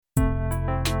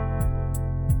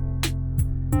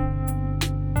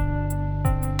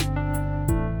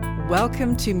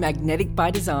Welcome to Magnetic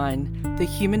by Design, the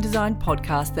human design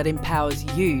podcast that empowers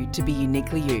you to be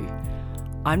uniquely you.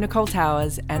 I'm Nicole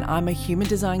Towers, and I'm a human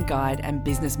design guide and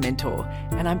business mentor,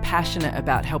 and I'm passionate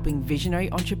about helping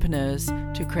visionary entrepreneurs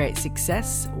to create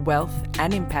success, wealth,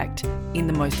 and impact in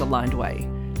the most aligned way.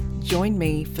 Join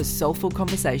me for soulful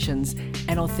conversations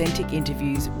and authentic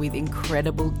interviews with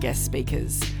incredible guest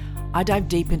speakers. I dive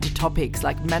deep into topics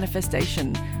like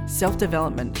manifestation,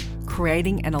 self-development,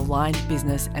 creating an aligned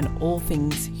business, and all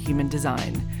things human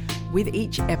design. With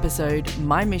each episode,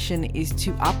 my mission is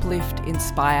to uplift,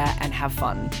 inspire, and have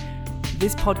fun.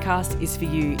 This podcast is for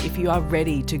you if you are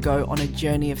ready to go on a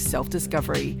journey of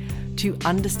self-discovery, to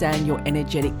understand your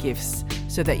energetic gifts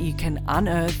so that you can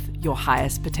unearth your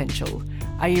highest potential.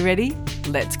 Are you ready?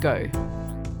 Let's go.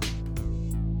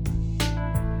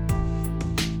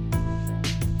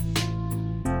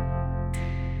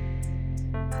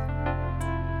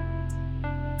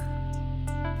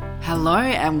 Hello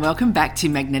and welcome back to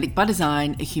Magnetic by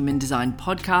Design, a human design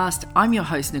podcast. I'm your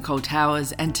host, Nicole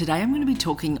Towers, and today I'm going to be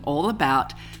talking all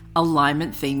about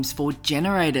alignment themes for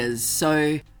generators.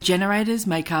 So generators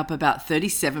make up about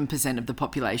 37% of the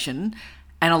population,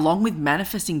 and along with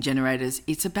manifesting generators,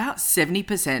 it's about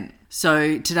 70%.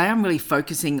 So today I'm really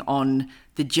focusing on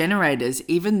the generators,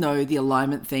 even though the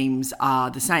alignment themes are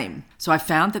the same. So I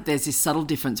found that there's this subtle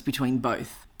difference between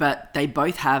both, but they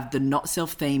both have the not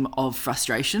self theme of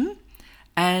frustration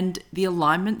and the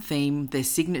alignment theme, their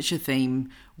signature theme,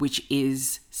 which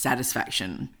is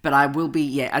satisfaction. But I will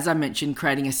be, as I mentioned,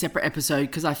 creating a separate episode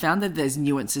because I found that there's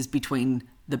nuances between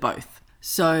the both.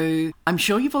 So I'm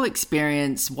sure you've all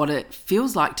experienced what it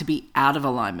feels like to be out of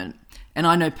alignment. And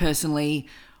I know personally,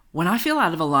 when I feel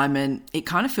out of alignment, it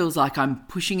kind of feels like I'm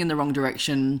pushing in the wrong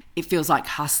direction. It feels like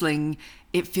hustling.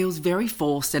 It feels very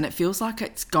forced, and it feels like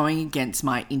it's going against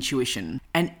my intuition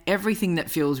and everything that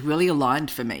feels really aligned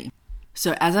for me.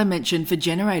 So as I mentioned, for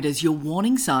generators, your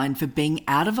warning sign for being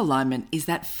out of alignment is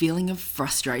that feeling of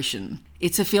frustration.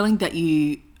 It's a feeling that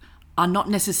you are not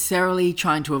necessarily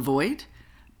trying to avoid,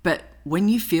 but when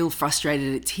you feel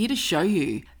frustrated, it's here to show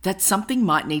you that something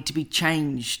might need to be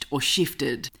changed or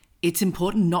shifted. It's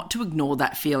important not to ignore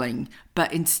that feeling,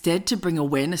 but instead to bring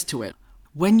awareness to it.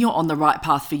 When you're on the right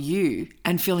path for you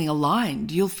and feeling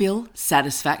aligned, you'll feel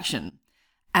satisfaction.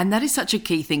 And that is such a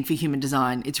key thing for human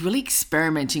design. It's really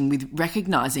experimenting with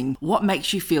recognizing what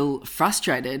makes you feel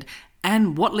frustrated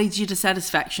and what leads you to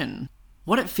satisfaction.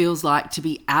 What it feels like to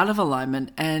be out of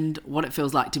alignment and what it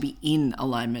feels like to be in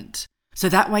alignment. So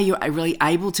that way you're really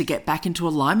able to get back into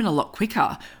alignment a lot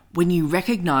quicker when you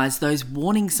recognize those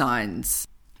warning signs.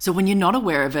 So when you're not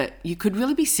aware of it, you could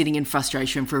really be sitting in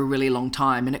frustration for a really long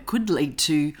time, and it could lead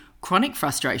to chronic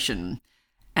frustration.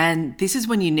 And this is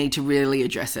when you need to really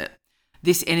address it.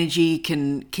 This energy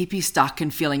can keep you stuck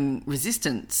and feeling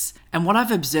resistance. And what I've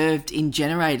observed in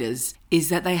generators is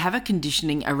that they have a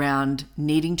conditioning around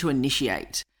needing to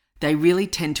initiate. They really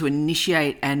tend to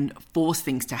initiate and force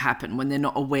things to happen when they're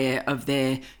not aware of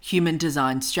their human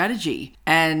design strategy.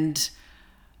 And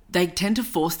they tend to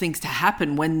force things to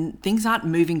happen when things aren't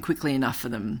moving quickly enough for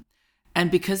them. And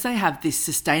because they have this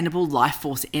sustainable life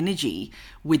force energy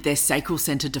with their sacral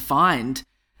center defined,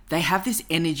 they have this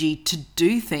energy to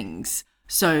do things.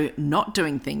 So not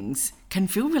doing things can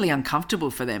feel really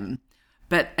uncomfortable for them.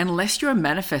 But unless you're a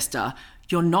manifester,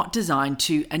 you're not designed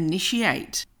to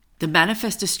initiate. The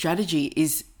manifester strategy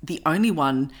is the only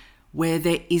one where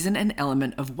there isn't an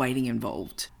element of waiting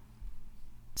involved.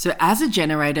 So as a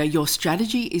generator, your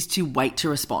strategy is to wait to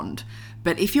respond.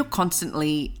 But if you're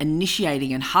constantly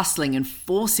initiating and hustling and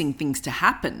forcing things to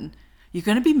happen, you're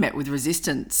going to be met with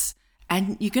resistance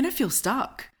and you're going to feel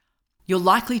stuck. You're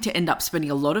likely to end up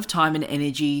spending a lot of time and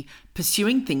energy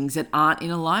pursuing things that aren't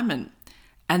in alignment.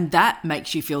 And that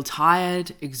makes you feel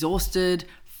tired, exhausted,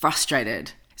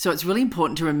 frustrated. So it's really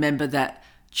important to remember that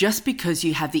just because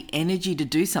you have the energy to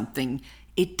do something,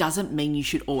 it doesn't mean you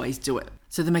should always do it.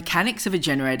 So the mechanics of a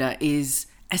generator is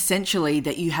essentially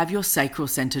that you have your sacral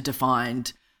center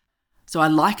defined. So I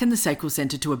liken the sacral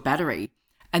center to a battery.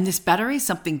 And this battery is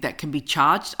something that can be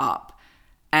charged up.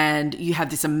 And you have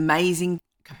this amazing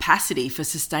capacity for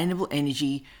sustainable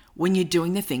energy when you're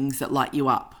doing the things that light you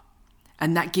up.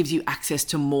 And that gives you access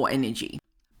to more energy.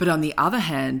 But on the other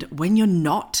hand, when you're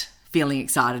not feeling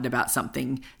excited about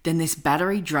something, then this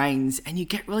battery drains and you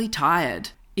get really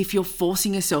tired. If you're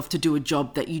forcing yourself to do a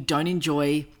job that you don't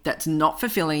enjoy, that's not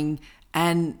fulfilling,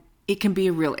 and it can be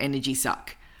a real energy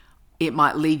suck. It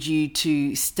might lead you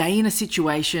to stay in a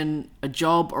situation, a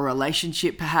job or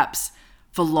relationship perhaps,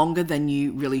 for longer than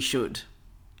you really should.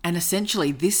 And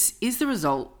essentially, this is the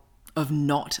result of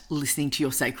not listening to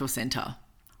your sacral center.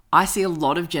 I see a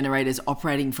lot of generators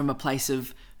operating from a place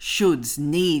of shoulds,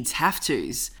 needs, have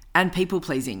tos, and people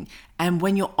pleasing. And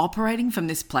when you're operating from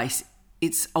this place,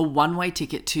 it's a one-way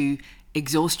ticket to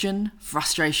exhaustion,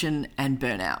 frustration, and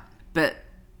burnout. But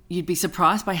you'd be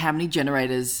surprised by how many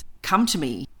generators come to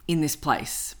me in this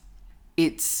place.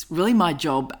 It's really my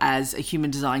job as a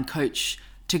human design coach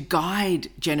to guide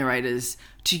generators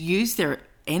to use their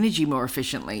energy more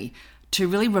efficiently, to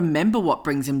really remember what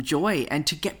brings them joy and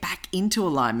to get back into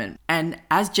alignment. And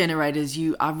as generators,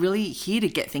 you are really here to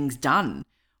get things done.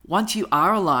 Once you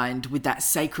are aligned with that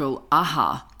sacral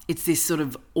aha, it's this sort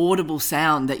of audible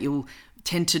sound that you'll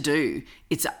tend to do.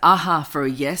 It's aha for a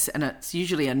yes, and it's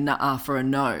usually a nah for a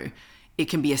no. It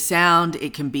can be a sound,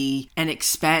 it can be an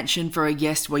expansion for a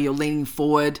yes where you're leaning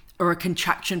forward, or a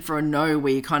contraction for a no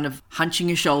where you're kind of hunching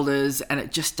your shoulders and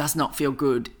it just does not feel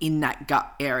good in that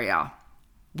gut area.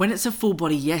 When it's a full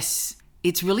body yes,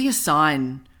 it's really a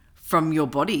sign from your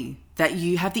body that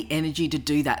you have the energy to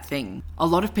do that thing. A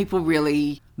lot of people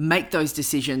really make those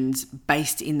decisions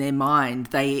based in their mind.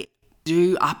 They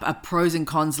do up a pros and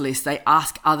cons list. They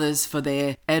ask others for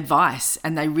their advice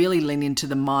and they really lean into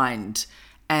the mind.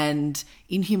 And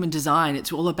in human design,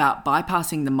 it's all about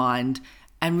bypassing the mind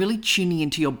and really tuning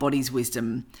into your body's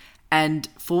wisdom. And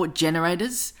for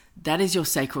generators, that is your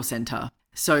sacral center.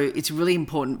 So it's really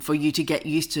important for you to get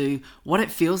used to what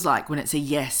it feels like when it's a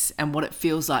yes and what it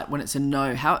feels like when it's a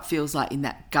no, how it feels like in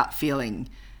that gut feeling.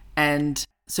 And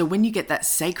so when you get that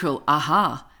sacral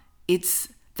aha, it's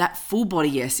that full body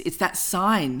yes, it's that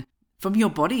sign from your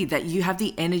body that you have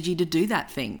the energy to do that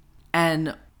thing.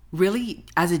 And really,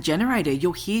 as a generator,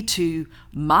 you're here to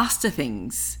master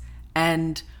things.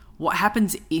 And what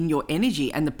happens in your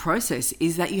energy and the process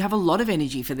is that you have a lot of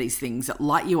energy for these things that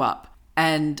light you up.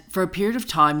 And for a period of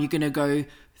time, you're going to go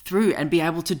through and be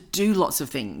able to do lots of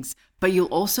things. But you'll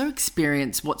also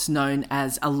experience what's known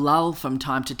as a lull from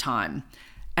time to time.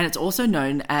 And it's also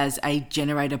known as a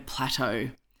generator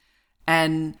plateau.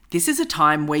 And this is a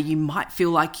time where you might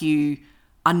feel like you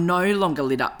are no longer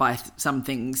lit up by some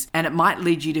things, and it might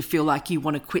lead you to feel like you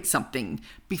want to quit something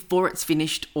before it's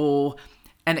finished,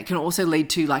 and it can also lead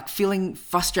to like feeling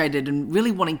frustrated and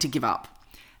really wanting to give up.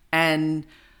 And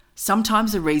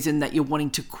sometimes the reason that you're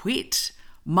wanting to quit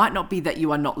might not be that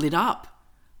you are not lit up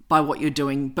by what you're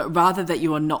doing, but rather that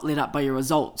you are not lit up by your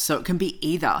results. So it can be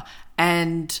either.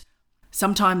 And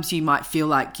sometimes you might feel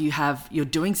like you're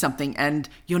doing something and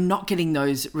you're not getting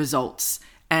those results,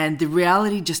 and the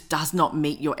reality just does not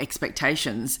meet your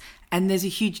expectations, and there's a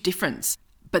huge difference.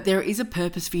 But there is a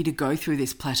purpose for you to go through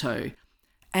this plateau,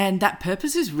 and that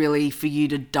purpose is really for you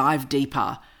to dive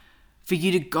deeper, for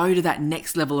you to go to that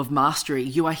next level of mastery.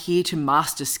 You are here to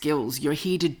master skills. You're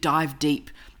here to dive deep.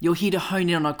 You're here to hone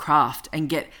in on a craft and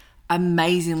get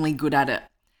amazingly good at it.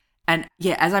 And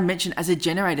yeah, as I mentioned, as a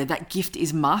generator, that gift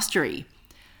is mastery.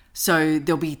 So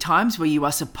there'll be times where you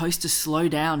are supposed to slow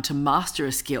down to master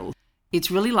a skill. It's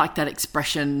really like that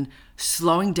expression,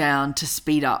 slowing down to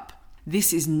speed up.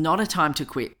 This is not a time to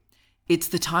quit. It's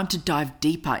the time to dive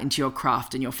deeper into your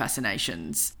craft and your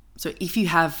fascinations. So if you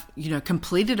have,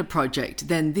 completed a project,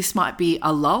 then this might be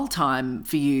a lull time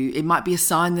for you. It might be a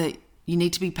sign that you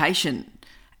need to be patient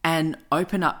and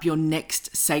open up your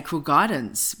next sacral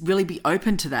guidance. Really be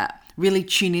open to that. Really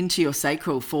tune into your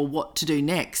sacral for what to do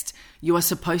next. You are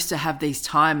supposed to have these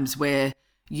times where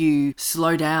you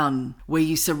slow down, where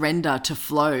you surrender to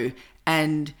flow,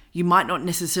 and you might not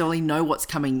necessarily know what's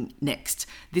coming next.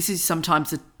 This is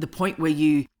sometimes the point where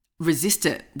you resist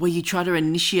it, where you try to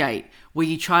initiate, where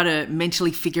you try to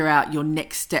mentally figure out your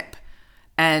next step.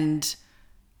 And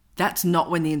that's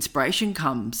not when the inspiration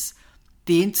comes.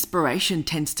 The inspiration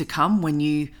tends to come when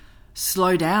you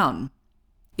slow down.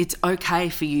 It's okay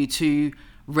for you to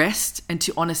rest and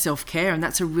to honor self-care, and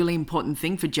that's a really important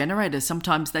thing for generators.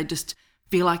 Sometimes they just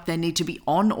feel like they need to be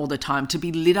on all the time, to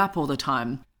be lit up all the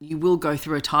time. You will go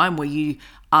through a time where you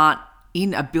aren't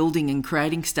in a building and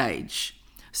creating stage.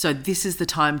 So this is the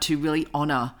time to really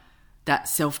honor that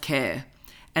self-care.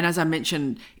 And as I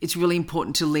mentioned, it's really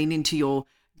important to lean into your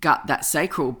gut, that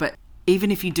sacral. But even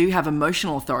if you do have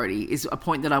emotional authority, is a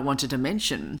point that I wanted to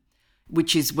mention,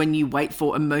 which is when you wait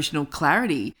for emotional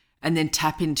clarity and then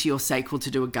tap into your sacral to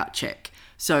do a gut check.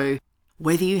 So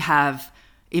whether you have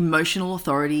emotional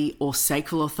authority or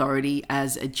sacral authority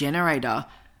as a generator,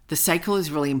 the sacral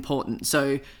is really important.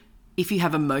 So if you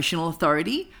have emotional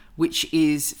authority, which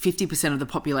is 50% of the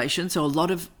population, so a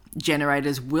lot of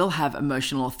generators will have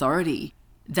emotional authority.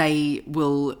 They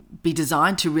will be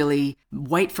designed to really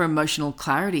wait for emotional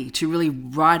clarity, to really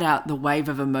ride out the wave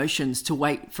of emotions, to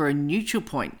wait for a neutral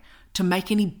point, to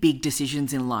make any big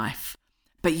decisions in life.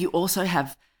 But you also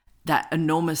have that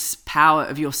enormous power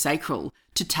of your sacral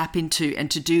to tap into and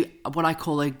to do what I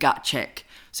call a gut check.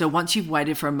 So once you've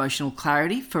waited for emotional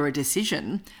clarity for a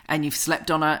decision and you've slept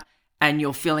on it and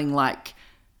you're feeling like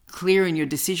clear in your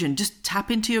decision, just tap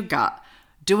into your gut,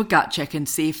 do a gut check and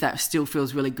see if that still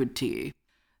feels really good to you.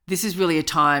 This is really a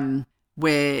time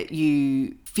where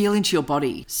you feel into your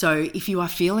body. So if you are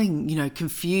feeling,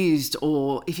 confused,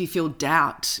 or if you feel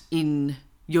doubt in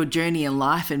your journey in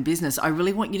life and business, I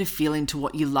really want you to feel into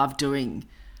what you love doing,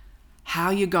 how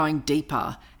you're going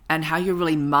deeper, and how you're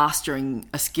really mastering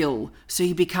a skill so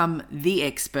you become the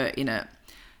expert in it.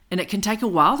 And it can take a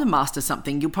while to master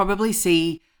something. You'll probably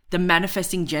see the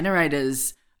manifesting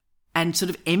generators and sort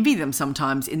of envy them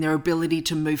sometimes in their ability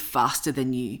to move faster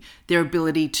than you, their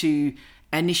ability to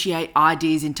initiate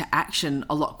ideas into action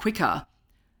a lot quicker.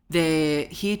 They're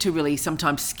here to really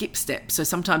sometimes skip steps. So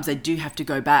sometimes they do have to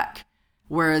go back.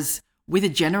 Whereas with a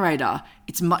generator,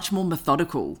 it's much more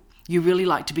methodical. You really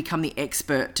like to become the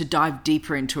expert, to dive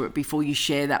deeper into it before you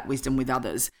share that wisdom with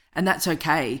others. And that's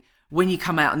okay. When you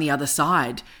come out on the other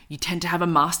side, you tend to have a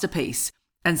masterpiece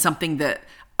and something that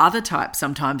other types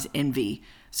sometimes envy.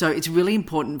 So it's really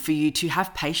important for you to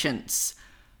have patience,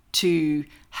 to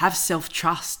have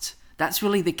self-trust. That's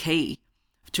really the key,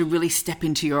 to really step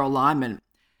into your alignment.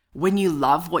 When you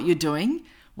love what you're doing,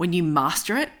 when you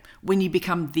master it, when you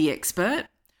become the expert,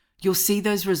 you'll see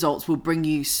those results will bring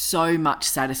you so much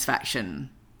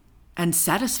satisfaction. And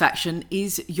satisfaction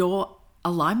is your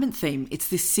alignment theme. It's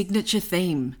this signature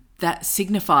theme that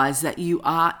signifies that you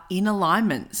are in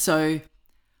alignment. So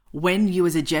when you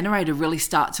as a generator really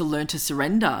start to learn to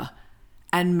surrender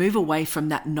and move away from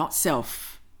that not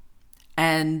self,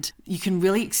 and you can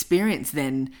really experience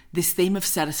then this theme of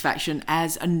satisfaction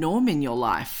as a norm in your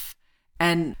life.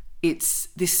 And it's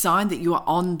this sign that you are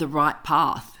on the right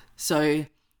path. So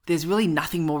there's really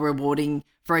nothing more rewarding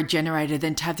for a generator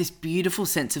than to have this beautiful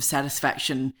sense of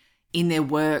satisfaction in their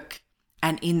work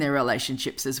and in their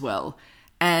relationships as well.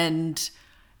 And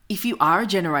if you are a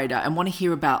generator and want to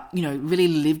hear about, really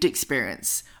lived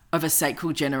experience of a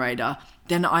sacral generator,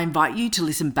 then I invite you to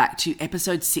listen back to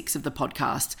episode 6 of the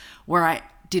podcast, where I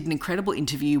did an incredible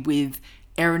interview with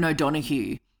Erin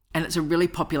O'Donoghue. And it's a really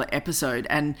popular episode,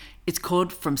 and it's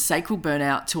called From Sacral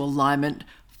Burnout to Alignment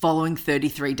Following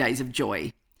 33 Days of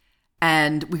Joy.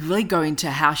 And we really go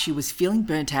into how she was feeling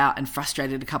burnt out and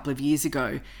frustrated a couple of years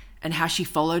ago, and how she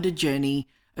followed a journey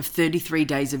of 33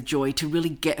 days of joy to really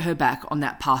get her back on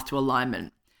that path to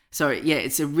alignment. So yeah,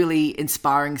 it's a really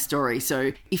inspiring story.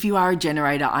 So if you are a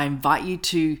generator, I invite you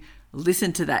to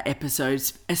listen to that episode,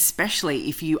 especially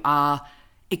if you are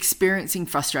experiencing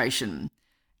frustration.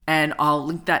 And I'll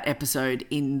link that episode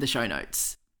in the show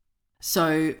notes.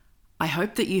 So I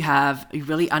hope that you have a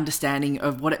really understanding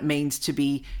of what it means to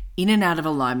be in and out of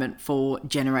alignment for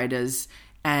generators.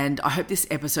 And I hope this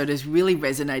episode has really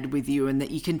resonated with you and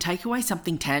that you can take away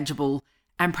something tangible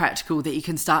and practical that you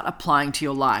can start applying to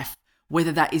your life,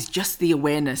 whether that is just the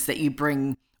awareness that you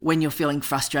bring when you're feeling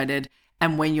frustrated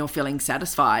and when you're feeling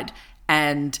satisfied,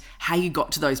 and how you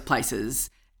got to those places.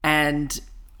 And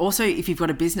also, if you've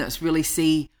got a business, really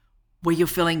see where you're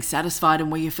feeling satisfied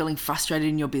and where you're feeling frustrated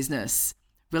in your business.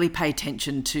 Really pay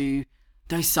attention to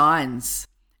those signs.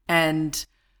 And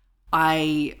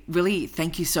I really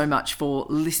thank you so much for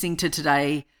listening to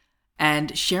today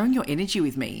and sharing your energy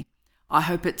with me. I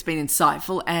hope it's been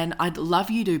insightful, and I'd love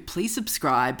you to please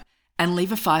subscribe and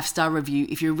leave a 5-star review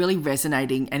if you're really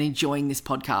resonating and enjoying this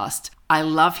podcast. I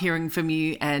love hearing from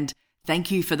you, and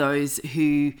thank you for those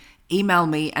who email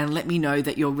me and let me know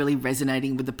that you're really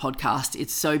resonating with the podcast.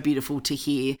 It's so beautiful to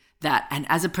hear that. And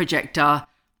as a projector,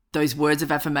 those words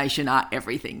of affirmation are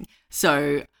everything.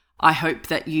 So I hope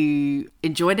that you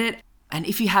enjoyed it. And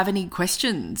if you have any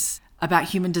questions about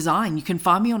human design, you can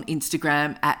find me on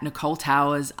Instagram at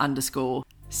NicoleTowers_.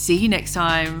 See you next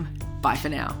time. Bye for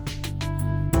now.